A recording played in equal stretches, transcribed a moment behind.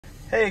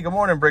Hey, good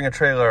morning, Bring a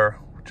Trailer.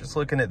 Just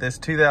looking at this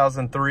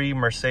 2003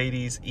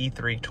 Mercedes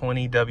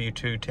e320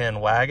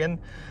 W210 wagon.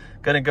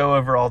 Gonna go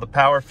over all the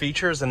power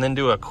features and then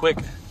do a quick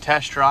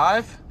test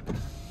drive.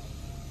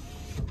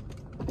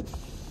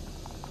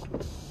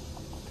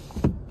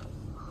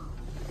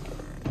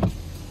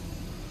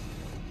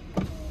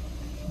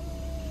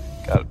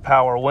 Got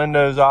power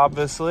windows,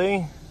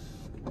 obviously.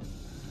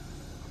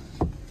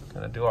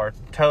 Gonna do our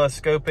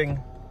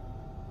telescoping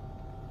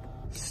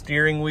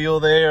steering wheel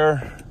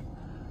there.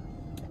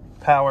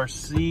 Power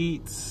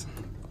seats,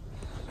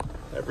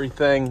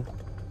 everything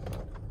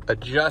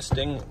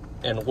adjusting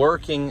and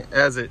working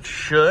as it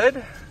should.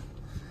 We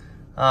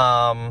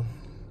got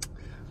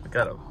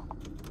a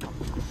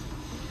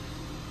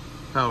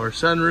power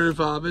sunroof,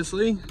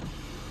 obviously.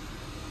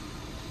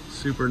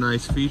 Super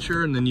nice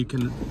feature, and then you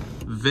can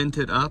vent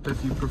it up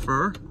if you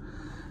prefer.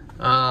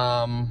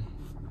 Got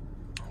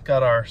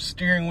our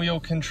steering wheel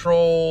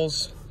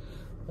controls.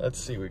 Let's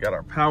see, we got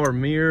our power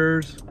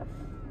mirrors.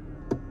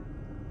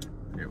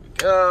 Here we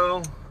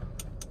go.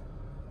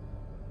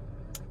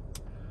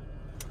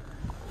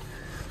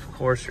 Of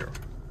course, your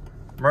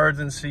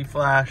emergency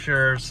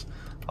flashers,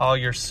 all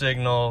your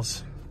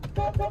signals,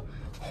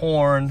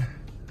 horn,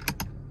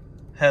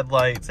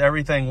 headlights,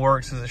 everything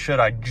works as it should.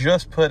 I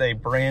just put a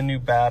brand new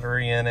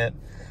battery in it.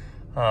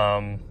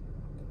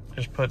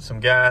 Just put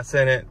some gas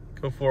in it.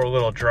 Go for a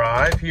little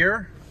drive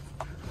here.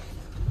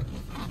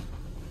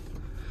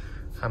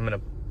 I'm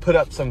gonna put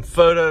up some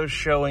photos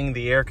showing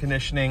the air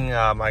conditioning.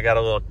 I got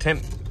a little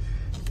temp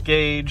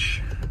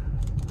gauge.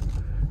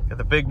 Got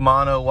the big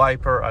mono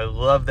wiper. I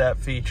love that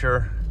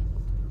feature.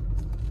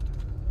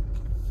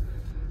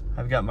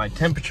 I've got my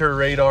temperature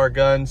radar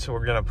gun, so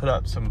we're gonna put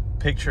up some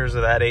pictures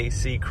of that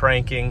AC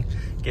cranking.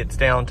 Gets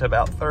down to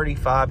about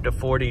 35 to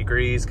 40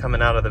 degrees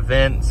coming out of the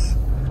vents.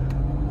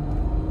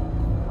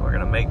 We're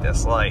gonna make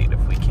this light if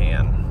we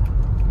can.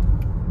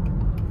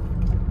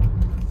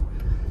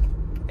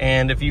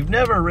 And if you've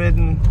never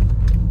ridden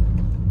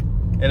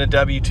in a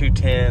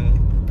W210,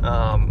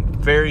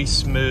 very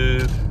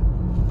smooth,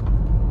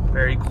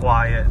 very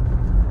quiet,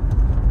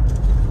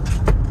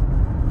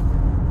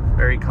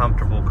 very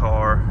comfortable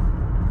car.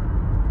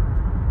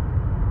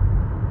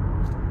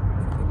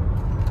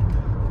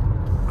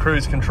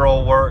 Cruise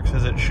control works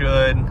as it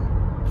should.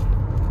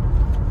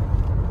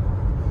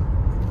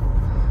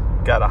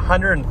 Got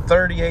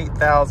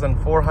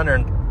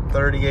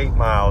 138,438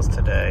 miles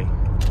today.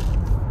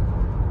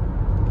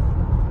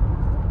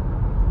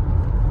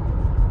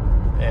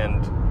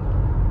 And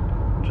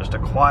just a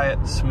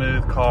quiet,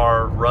 smooth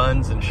car,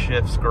 runs and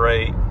shifts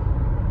great.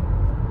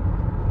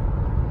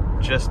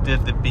 Just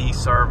did the B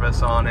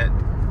service on it.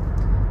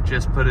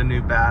 Just put a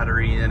new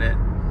battery in it.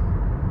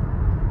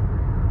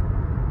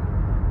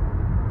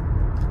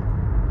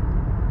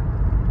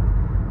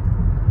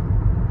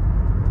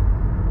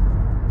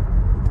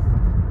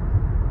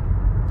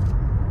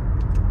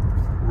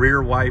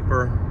 Rear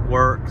wiper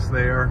works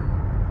there.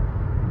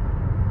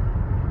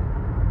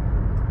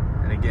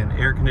 And again,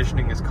 air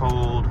conditioning is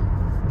cold.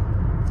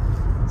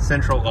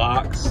 Central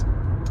locks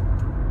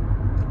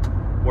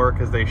work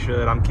as they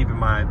should. I'm keeping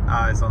my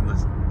eyes on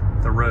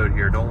the road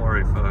here. Don't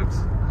worry, folks.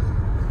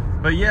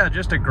 But yeah,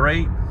 just a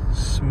great,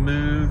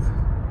 smooth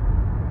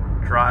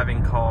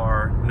driving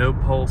car. No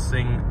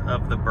pulsing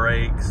of the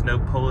brakes, no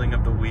pulling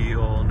of the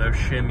wheel, no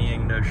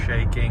shimmying, no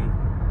shaking.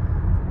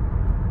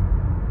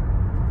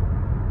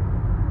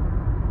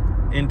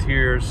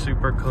 Interior's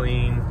super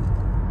clean.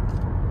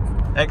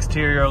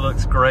 Exterior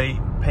looks great.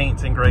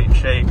 Paint's in great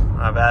shape.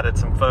 I've added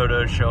some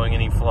photos showing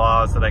any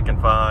flaws that I can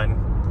find.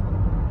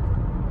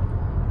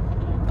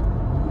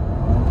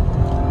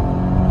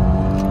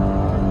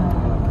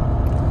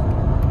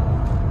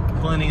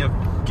 Plenty of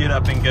get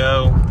up and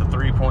go. The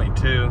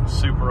 3.2,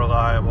 super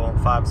reliable,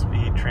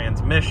 5-speed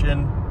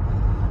transmission.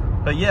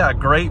 But yeah,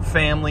 great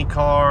family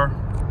car.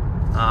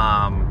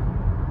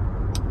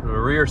 The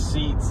rear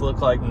seats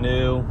look like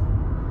new.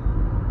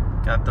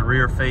 Got the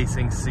rear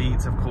facing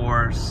seats, of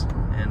course.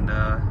 And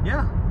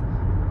yeah,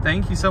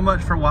 thank you so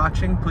much for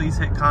watching. Please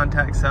hit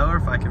contact seller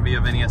if I can be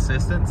of any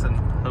assistance, and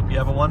hope you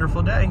have a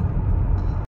wonderful day.